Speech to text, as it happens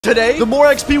today, the more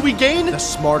XP we gain, the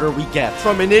smarter we get.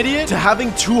 From an idiot to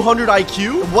having 200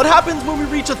 IQ. What happens when we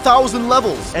reach 1,000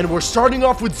 levels? And we're starting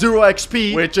off with 0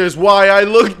 XP, which is why I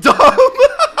look dumb.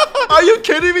 Are you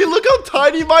kidding me? Look how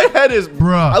tiny my head is.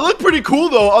 Bruh. I look pretty cool,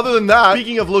 though, other than that.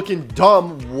 Speaking of looking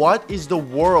dumb, what is the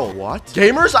world? What?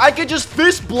 Gamers, I could just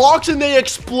fist blocks and they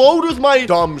explode with my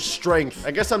dumb strength.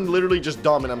 I guess I'm literally just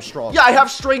dumb and I'm strong. Yeah, I have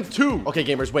strength, too. Okay,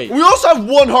 gamers, wait. We also have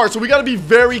 1 heart, so we gotta be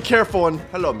very careful. And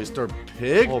hello, Mr.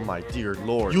 Pig. Oh, my dear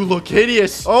lord. You look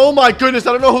hideous. Oh, my goodness.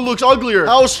 I don't know who looks uglier.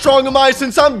 How strong am I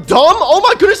since I'm dumb? Oh,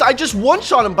 my goodness. I just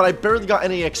one-shot him, but I barely got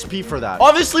any XP for that.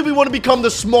 Obviously, we want to become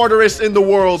the smartest in the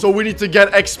world, so we need to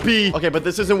get XP. Okay, but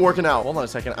this isn't working out. Hold on a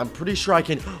second. I'm pretty sure I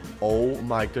can... Oh,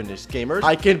 my goodness, gamers.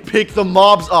 I can pick the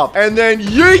mobs up and then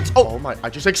yeet. Oh, my... I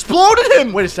just exploded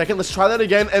him. Wait a second. Let's try that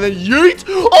again and then yeet.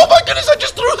 Oh, my goodness. I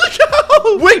just threw the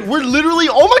cow. Wait, we're literally...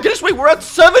 Oh, my goodness. Wait, we're at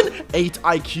 8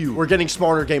 IQ. We're getting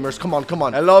smarter, gamers. Come on, come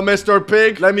on. Hello, Mr.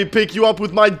 Pig. Let me pick you up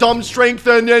with my dumb strength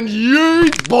and then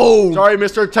yeet. Boom. Sorry,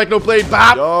 Mr. Technoblade.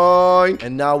 Bap. Yoink.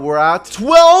 And now we're at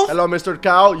 12. Hello, Mr.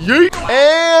 Cow. Yeet.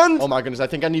 And... Oh, my goodness. I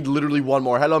think I need literally 1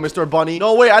 more. Hello, Mr. Bunny.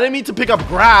 No, wait. I didn't mean to pick up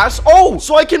grass. Oh,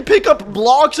 so I can pick up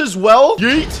blocks as well?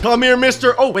 Yeet. Come here,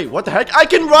 Mr. Oh, wait. What the heck? I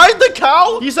can ride the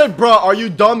cow? He said, bruh, are you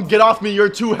dumb? Get off me. You're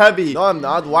too heavy. No, I'm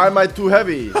not. Why am I too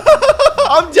heavy?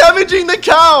 I'm damaging the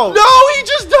cow. No, he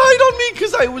just died on me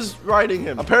because I was riding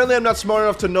him. Apparently, I'm not smart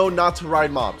enough to know not to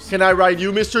ride mobs. Can I ride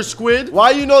you, Mr. Squid?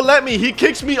 Why you not let me? He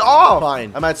kicks me off.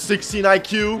 Fine. I'm at 16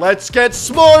 IQ. Let's get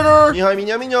smarter.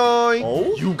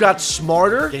 Oh, you got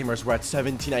smarter? Gamers, we're at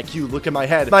 17 IQ. Look at my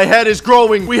head. My head is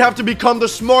growing. We have to become the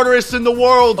smartest in the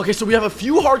world. Okay, so we have a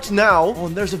few hearts now. Oh,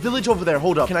 and there's a village over there.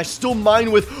 Hold up. Can I still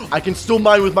mine with... I can still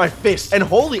mine with my fist. And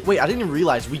holy... Wait, I didn't even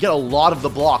realize we get a lot of the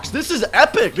blocks. This is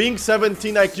epic. Being 17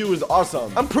 IQ is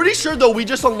awesome. I'm pretty sure, though, we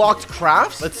just unlocked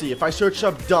crafts. Let's see. If I search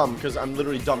up dumb, because I'm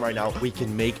literally dumb right now, we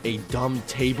can make a dumb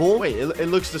table. Wait, it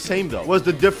looks the same, though. What's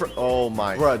the difference? Oh,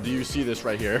 my. Bruh, do you see this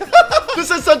right here? This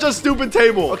is such a stupid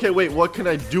table. Okay, wait. What can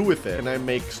I do with it? Can I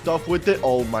make stuff with it?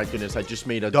 Oh, my goodness. I just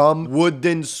made a dumb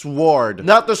wooden sword.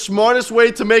 Not the smartest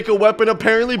way to make a weapon,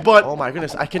 apparently, but... Oh, my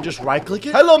goodness. I can just right-click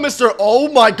it? Hello, Mr.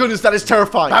 Oh, my goodness. That is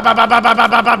terrifying.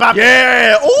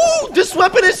 Yeah. Oh, this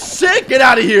weapon is sick. Get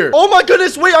out of here. Oh, my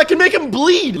goodness. Wait, I can make him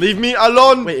bleed. Leave me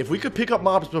alone. Wait, if we could pick up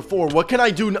mobs before, what can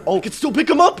I do? Oh, I can still pick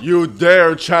them up? You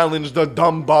dare challenge the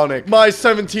dumb Bionic. My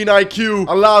 17 IQ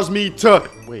allows me to...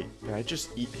 Wait, can I just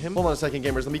eat him? Hold on a second,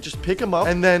 gamers. Let me just pick him up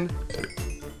and then...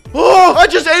 Oh, I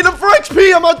just ate him for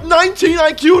XP. I'm at 19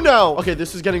 IQ now. Okay,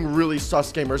 this is getting really sus,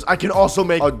 gamers. I can also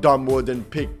make a dumb wooden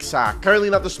pickaxe. Currently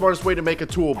not the smartest way to make a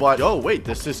tool, but yo, wait,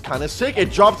 this is kind of sick. It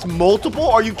drops multiple.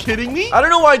 Are you kidding me? I don't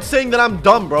know why it's saying that I'm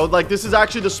dumb, bro. Like, this is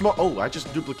actually the smart... Oh, I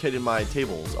just duplicated my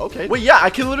tables. Okay. Wait, yeah, I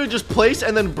can literally just place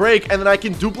and then break, and then I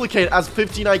can duplicate as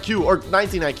 15 IQ or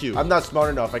 19 IQ. I'm not smart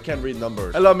enough. I can't read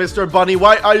numbers. Hello, Mr. Bunny.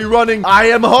 Why are you running? I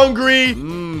am hungry.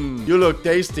 You look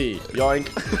tasty. Yoink.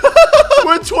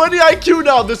 We're 20 IQ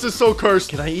now. This is so cursed.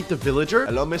 Can I eat the villager?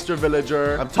 Hello, Mr.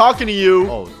 Villager. I'm talking to you.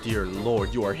 Oh, dear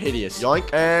lord. You are hideous.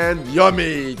 Yoink. And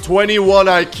yummy. 21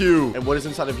 IQ. And what is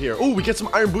inside of here? Oh, we get some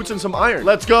iron boots and some iron.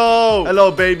 Let's go.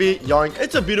 Hello, baby. Yoink.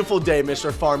 It's a beautiful day,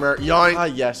 Mr. Farmer. Yoink. Ah,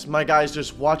 yes. My guy's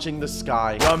just watching the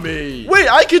sky. Yummy. Wait,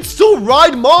 I can still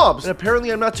ride mobs. And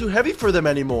apparently, I'm not too heavy for them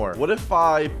anymore. What if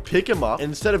I pick him up?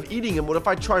 Instead of eating him, what if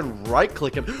I try and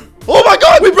right-click him? Oh, my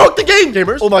God. We broke the game,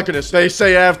 gamers. Oh, my goodness. They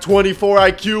say I have 24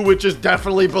 IQ, which is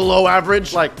definitely below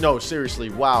average. Like, no, seriously.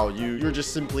 Wow, you're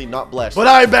just simply not blessed. But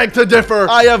I beg to differ.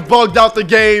 I have bugged out the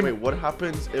game. Wait, what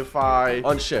happens if I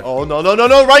unshift? Oh, no, no, no,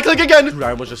 no. Right click again. Dude,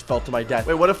 I almost just fell to my death.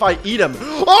 Wait, what if I eat him?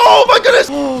 Oh, my goodness.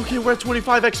 Oh, okay, we're at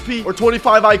 25 XP or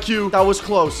 25 IQ. That was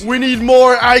close. We need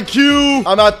more IQ.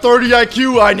 I'm at 30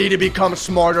 IQ. I need to become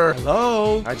smarter.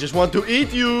 Hello? I just want to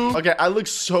eat you. Okay, I look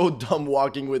so dumb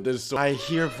walking with this. So I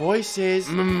hear voices.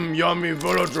 Yummy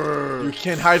villager. You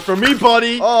can't hide from me,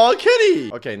 buddy. Oh, a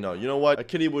kitty. Okay, no, you know what? A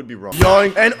kitty would be wrong.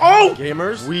 Yoink. And oh,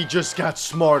 gamers, we just got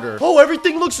smarter. Oh,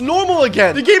 everything looks normal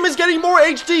again. The game is getting more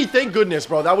HD. Thank goodness,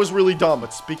 bro. That was really dumb.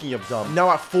 But speaking of dumb, now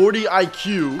at 40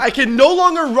 IQ, I can no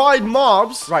longer ride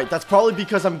mobs. Right, that's probably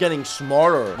because I'm getting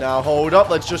smarter. Now, hold up.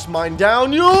 Let's just mine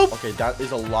down. Yup. Okay, that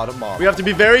is a lot of mobs. We have to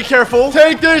be very careful.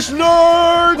 Take this,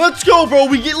 nerd. Let's go, bro.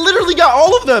 We literally got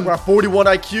all of them. We're at 41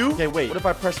 IQ. Okay, wait. What if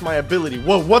I press my ability?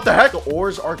 Whoa, what the heck? The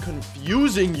ores are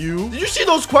confusing you. Did you see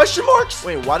those question marks?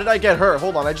 Wait, why did I get hurt?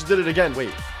 Hold on, I just did it again.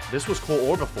 Wait, this was cool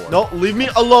ore before. No, leave me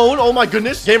alone. Oh my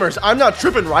goodness. Gamers, I'm not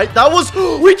tripping, right? That was...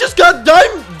 We just got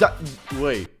diamond.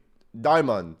 Wait,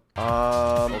 diamond.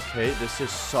 Okay, this is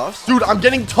sus. Dude, I'm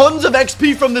getting tons of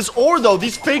XP from this ore, though.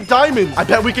 These fake diamonds. I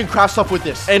bet we can craft stuff with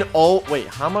this. And, oh, wait,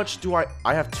 how much do I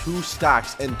have 2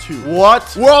 stacks and 2.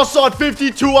 What? We're also at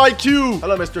 52 IQ.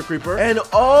 Hello, Mr. Creeper. And,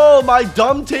 oh, my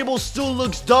dumb table still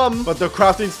looks dumb, but the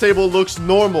crafting table looks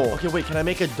normal. Okay, wait, can I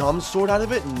make a dumb sword out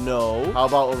of it? No. How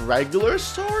about a regular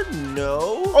sword?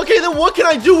 No. Okay, then what can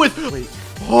I do with... Wait.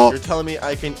 Oh, you're telling me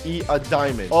I can eat a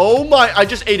diamond. Oh my, I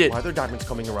just ate it. Why are there diamonds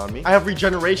coming around me? I have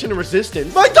regeneration and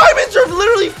resistance. My diamonds are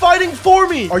literally fighting for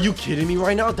me. Are you kidding me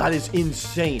right now? That is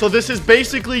insane. So this is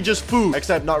basically just food,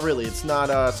 except not really. It's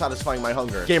not satisfying my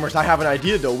hunger. Gamers, I have an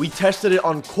idea though. We tested it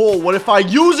on coal. What if I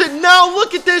use it now?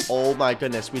 Look at this. Oh my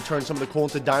goodness. We turned some of the coal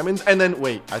into diamonds. And then,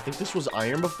 wait, I think this was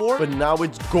iron before, but now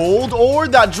it's gold ore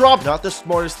that dropped. Not the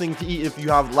smartest thing to eat if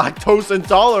you have lactose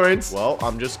intolerance. Well,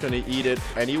 I'm just gonna eat it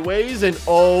anyways. And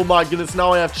oh my goodness,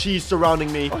 now I have cheese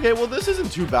surrounding me. Okay, well, this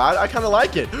isn't too bad. I kind of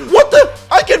like it. What the?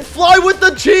 I can fly with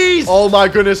the cheese. Oh my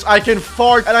goodness, I can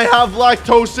fart and I have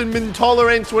lactose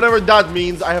intolerance, whatever that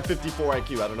means. I have 54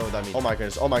 IQ. I don't know what that means. Oh my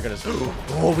goodness. Oh my goodness.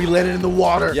 Oh, we landed in the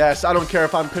water. Yes, I don't care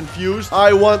if I'm confused.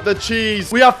 I want the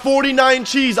cheese. We have 49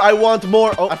 cheese. I want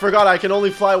more. Oh, I forgot I can only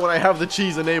fly when I have the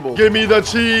cheese enabled. Give me the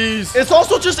cheese. It's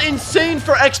also just insane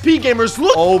for XP gamers.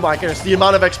 Look. Oh my goodness, the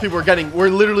amount of XP we're getting. We're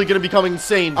literally going to become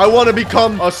insane. I want to become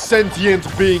a sentient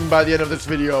being by the end of this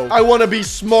video. I want to be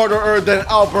smarter than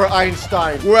Albert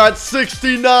Einstein. We're at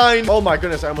 69. Oh my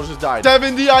goodness, I almost just died.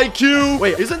 70 IQ.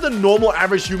 Wait, isn't the normal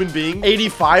average human being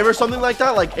 85 or something like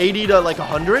that? Like 80 to like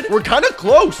 100? We're kind of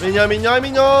close. Look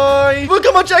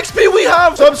how much XP we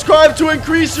have. Subscribe to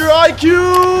increase your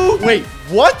IQ. Wait.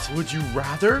 What? Would you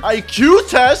rather? IQ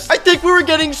test? I think we were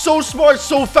getting so smart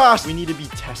so fast. We need to be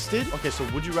tested? Okay, so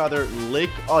would you rather lick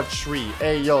a tree?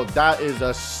 Hey, yo, that is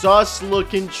a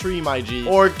sus-looking tree, my G.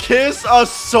 Or kiss a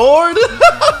sword?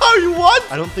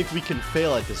 What? I don't think we can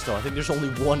fail at this, though. I think there's only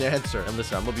one answer. And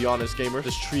listen, I'm gonna be honest, gamer.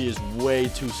 This tree is way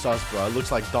too sus, bro. It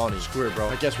looks like Donnie. Screw it, bro.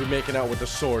 I guess we're making out with a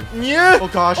sword. Yeah. Oh,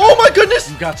 gosh. Oh, my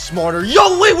goodness. You got smarter.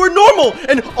 Yo, wait, we're normal.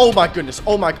 And oh, my goodness.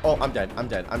 Oh, I'm dead. I'm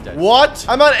dead. I'm dead. What?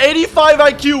 I'm at 85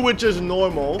 IQ, which is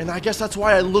normal. And I guess that's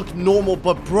why I look normal.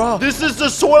 But, bruh, this is the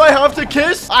sword I have to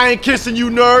kiss? I ain't kissing you,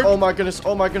 nerd. Oh, my goodness.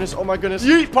 Oh, my goodness. Oh, my goodness.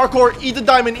 Yeet, parkour. Eat the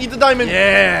diamond. Eat the diamond.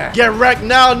 Yeah. Get wrecked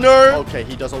now, nerd. Okay,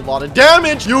 he does a lot of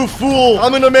damage. You fool.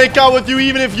 I'm gonna make out with you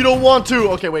even if you don't want to.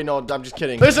 Okay, wait, no, I'm just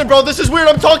kidding. Listen, bro, this is weird.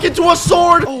 I'm talking to a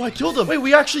sword. Oh, I killed him. Wait,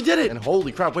 we actually did it. And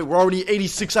holy crap, wait, we're already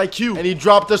 86 IQ. And he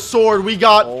dropped the sword. We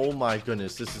got... Oh, my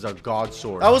goodness. This is a god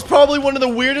sword. That was probably one of the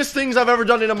weirdest things I've ever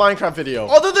done in a Minecraft video.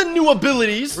 Other than new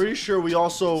abilities, pretty sure we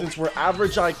also, since we're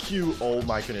average IQ, oh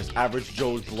my goodness, average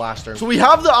Joe's blaster. So we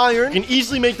have the iron, can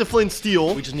easily make the flint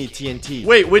steel. We just need TNT.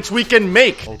 Wait, which we can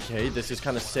make. Okay, this is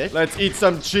kind of sick. Let's eat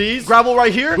some cheese. Gravel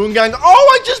right here. Goongang.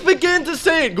 Oh, I just began to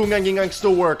say it. Goongang Gingang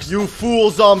still works. You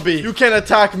fool zombie. You can't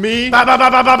attack me.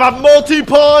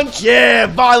 Multi-punch. Yeah,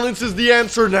 violence is the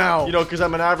answer now. You know, because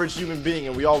I'm an average human being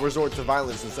and we all resort to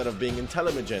violence instead of being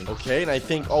intelligent. Okay, and I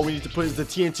think all we need to put is the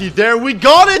TNT. There, we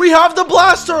got it. We have the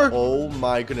blaster. Oh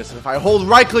my goodness. If I hold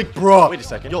right click, bro. Wait a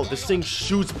second. Yo, this thing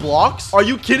shoots blocks. Are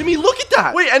you kidding me? Look at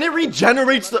that. Wait, and it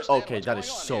regenerates the... Okay, that is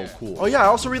so cool. Oh yeah, I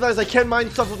also realized I can't mine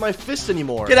stuff with my fists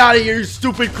anymore. Get out of here, you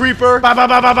stupid creeper.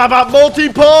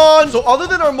 Multi-punch. So other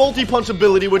than our multi-punch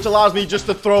ability, which allows me just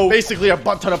to throw basically a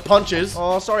butt ton of punches.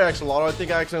 Oh, sorry, Axolotl. I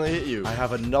think I accidentally hit you. I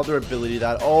have another ability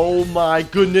that... Oh my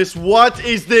goodness. What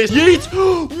is this? Yeet.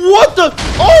 What the...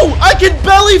 Oh, I can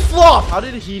belly flop. How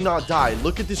did he not die?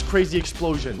 Look at this crazy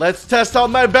explosion. Let's test out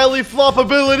my belly flop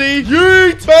ability.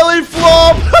 Yeet. Belly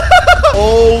flop.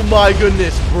 Oh my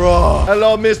goodness, bro.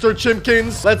 Hello, Mr.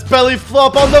 Chimkins. Let's belly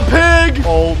flop on the pig.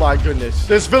 Oh my goodness.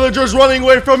 This villager's running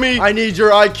away from me. I need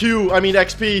your IQ. I mean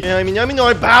XP. Yeah, I mean, no,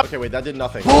 I bap. Okay, wait, that did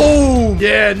nothing. Boom.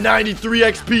 Yeah, 93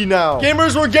 XP now.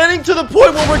 Gamers, we're getting to the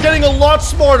point where we're getting a lot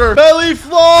smarter. Belly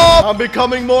flop. I'm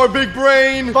becoming more big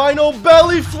brain. Final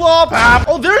belly flop. Bap.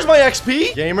 Oh, there's my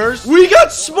XP. Gamers, we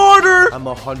got smarter. I'm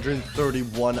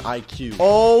 131 IQ.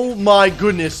 Oh my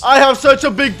goodness. I have such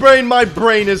a big brain. My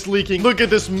brain is leaking. Look at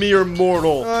this mere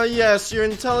mortal. Yes, your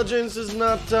intelligence is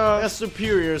not as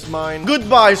superior as mine.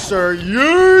 Goodbye, sir.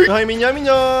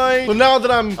 Yeet. So now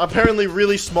that I'm apparently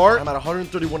really smart, I'm at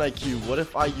 131 IQ. What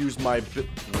if I use my...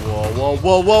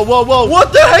 Whoa.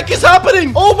 What the heck is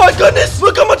happening? Oh my goodness.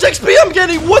 Look how much XP I'm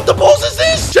getting. What the balls is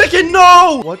this? Chicken,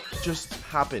 no. What just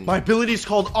happened? My ability is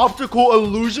called optical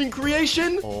illusion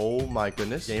creation. Oh my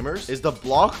goodness. Gamers, is the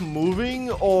block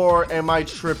moving or am I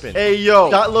tripping? Hey,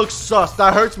 yo, that looks sus.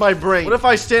 That hurts my brain. What if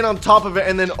I stand on top of it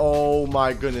and then, oh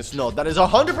my goodness, no, that is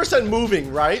 100%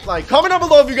 moving, right? Like, comment down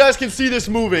below if you guys can see this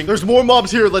moving. There's more mobs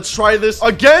here. Let's try this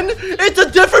again. It's a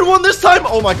different one this time.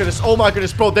 Oh my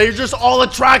goodness, bro. They're just all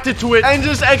attracted to it and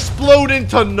just explode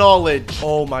into knowledge.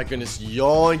 Oh my goodness,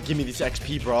 yo, give me this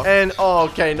XP, bro. And, oh,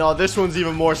 okay, no, this one's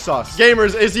even more sus.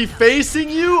 Gamers, is he facing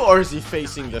you or is he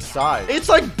facing the side? It's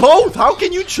like both. How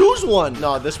can you choose one?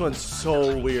 No, this one's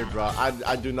so weird, bro.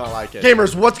 I do not like it.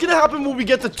 Gamers, what's gonna happen when we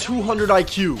get to 200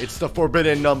 IQ? It's the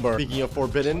forbidden number. Speaking of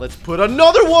forbidden, let's put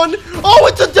another one. Oh,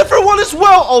 it's a different one as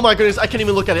well. Oh my goodness, I can't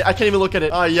even look at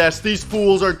it. Ah, yes, these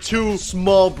fools are too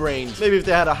small brains. Maybe if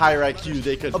they had a higher IQ,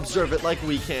 they could observe it like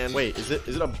we can. Wait, is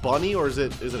it a bunny or is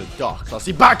it a duck? So I'll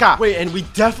see baka. Wait, and we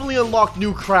definitely unlocked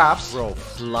new crafts. Bro,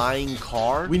 flying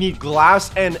car. We need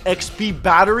glass and XP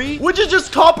battery, which is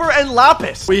just copper and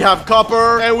lapis. We have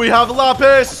copper and we have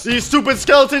lapis. These stupid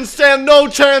skeletons stand no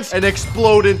chance and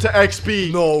explode into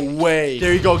XP. No way.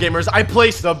 There you go, gamers. I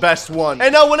placed the best one.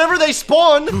 And now whenever they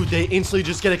spawn, dude, they instantly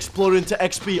just get exploded into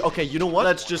XP. Okay, you know what?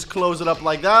 Let's just close it up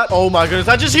like that. Oh my goodness.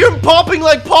 I just hear him popping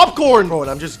like popcorn. Bro,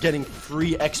 and I'm just getting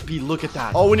free XP. Look at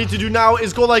that. All we need to do now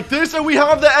is go like this and we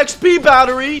have the XP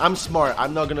battery. I'm smart.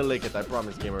 I'm not gonna lick it. I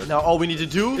promise, gamer. Now all we need to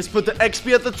do is put the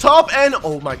XP at the top and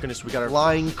oh my goodness, we got our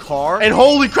flying car. And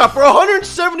holy crap, for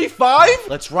 175?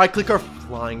 Let's right click our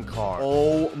flying car.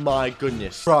 Oh my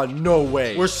goodness. Bro, no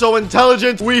way. We're so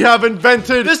intelligent. We have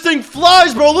invented. This thing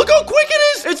flies, bro. Look how quick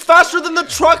it is. It's faster than the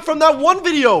truck from that one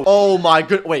video. Oh my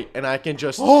good. Wait, and I can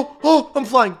just. Oh, I'm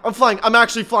flying. I'm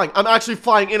actually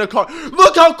flying in a car.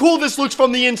 Look how cool this looks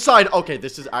from the inside. Okay,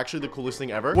 this is actually the coolest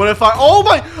thing ever. What if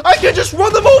I can just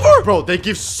run them over. Bro, they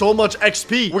give so much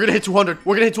XP. We're gonna hit 200.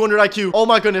 We're gonna hit 200 IQ. Oh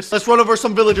my goodness. Let's run over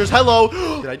some villagers. Hello.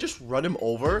 Did I just run him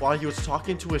over while he was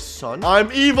talking to his son?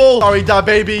 I'm evil. Sorry, da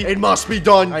baby. It must be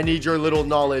done. I need your little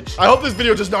knowledge. I hope this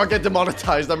video does not get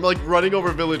demonetized. I'm like running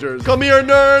over villagers. Come here,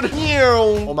 nerd.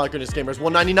 Oh my goodness, gamers.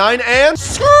 199 and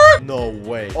skirt. No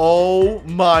way. Oh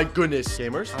my goodness,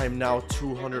 gamers. I am now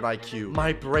 200 IQ.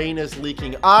 My brain is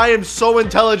leaking. I am so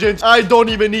intelligent. I don't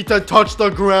even need to touch the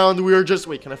ground. We are just...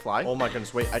 Wait, can I fly? Oh my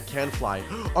goodness. Wait, I can fly.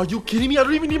 Are you kidding me? I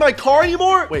don't even need my car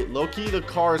anymore. Wait, low-key, the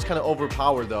car is kind of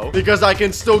overpowered though, because I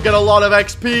can still get a lot of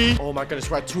XP. Oh my goodness,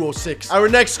 we're at 206. Our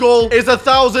next goal is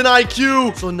 1,000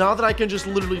 IQ. So now that I can just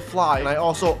literally fly, and I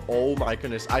also... Oh my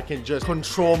goodness, I can just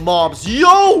control mobs.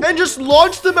 Yo! And just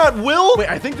launch them at will. Wait,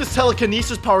 I think this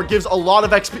telekinesis power gives a lot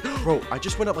of XP. Bro, I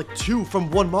just went up like 2 from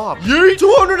one mob. Yay!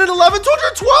 211,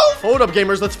 212. Hold up,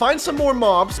 gamers. Let's find some more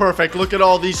mobs. Perfect. Look at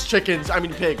all these chickens. I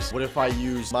mean, pigs. What if I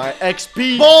use my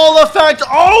XP ball effect?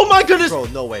 Oh my goodness. Bro,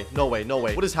 no way. No way. No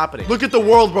way. What is happening? Look at the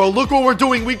world, bro. Look what we're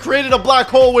doing. We created a black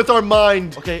hole with our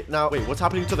mind. Okay, now, wait. What's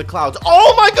happening to the clouds?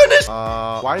 Oh my goodness.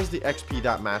 Why is the XP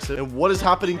that massive? And what is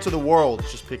happening to the world?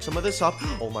 Let's just pick some of this up.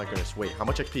 Oh my goodness. Wait, how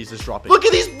much XP is this dropping? Look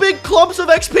at these big clumps of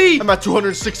XP. I'm at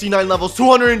 269 levels,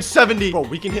 270. Bro,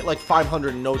 we can hit like 500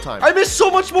 in no time. I missed so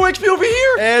much more XP over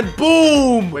here. And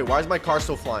boom. Wait, why is my car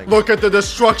still flying? Look at the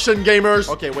destruction, gamers.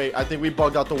 Okay, wait, I think we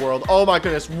bugged out the world. Oh my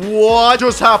goodness, what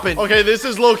just happened? Okay, this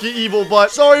is low-key evil,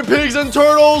 but sorry, pigs and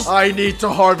turtles. I need to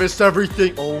harvest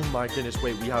everything. Oh my goodness,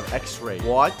 wait, we have X-ray.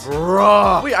 What?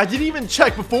 Bruh. Wait, I didn't even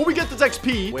check before we get this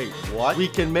XP. Wait, what? We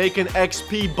can make an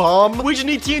XP bomb. We just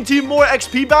need TNT, more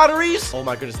XP batteries. Oh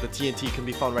my goodness, the TNT can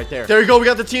be found right there. There you go, we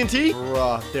got the TNT.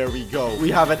 Bruh, there we go. We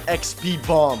have an XP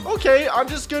bomb. Okay, I'm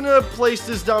just gonna place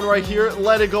this down right here.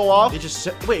 Let it go off. It just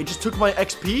wait, it just took my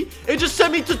XP. It just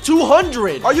sent me to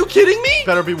 200. Are you kidding me?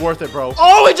 Better be worth it, bro.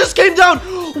 Oh, it just came down.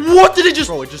 What did it just...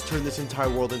 Bro, it just turned this entire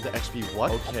world into XP.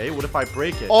 What? Okay, what if I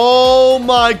break it? Oh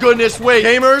my goodness. Wait,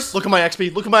 gamers, look at my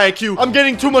XP. Look at my IQ. I'm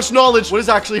getting too much knowledge. What is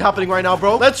actually happening right now,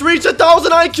 bro? Let's reach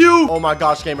 1,000 IQ. Oh my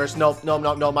gosh, gamers.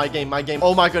 No. My game.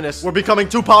 Oh my goodness. We're becoming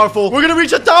too powerful. We're gonna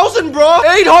reach 1,000, bro.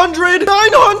 800,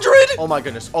 900. Oh my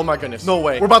goodness. No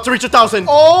way. We're about to reach 1,000.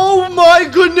 Oh my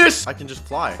goodness. I can just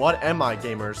fly. What am I,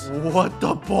 gamers? What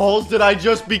the balls did I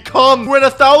just become? We're at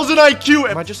 1,000 IQ.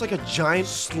 Am I just like a giant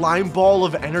slime ball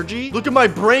of energy? Look at my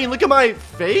brain. Look at my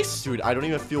face. Dude, I don't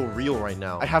even feel real right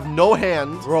now. I have no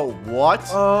hands. Bro, what?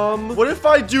 What if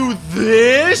I do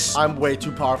this? I'm way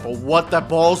too powerful. What the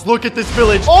balls? Look at this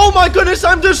village. Oh my goodness,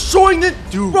 I'm destroying it.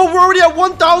 Dude, bro, we're already at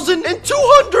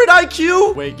 1,200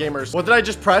 IQ. Wait, gamers, what did I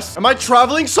just press? Am I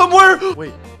traveling somewhere?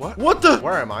 Wait, what? What the?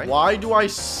 Where am I? Why do I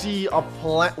see a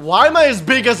planet? Why am I as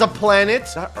big as a planet?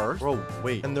 Is that Earth? Bro,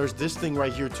 wait. And there's this thing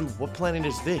right here too. What planet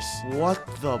is this? What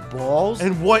the balls?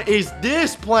 And what is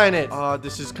this planet?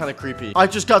 This is kind of creepy. I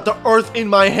just got the Earth in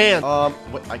my hand.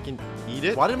 What? I can eat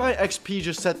it? Why did my XP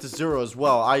just set to 0 as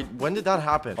well? When did that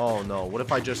happen? Oh no, what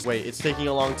if I just wait? It's taking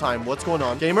a long time. What's going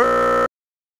on? Gamer!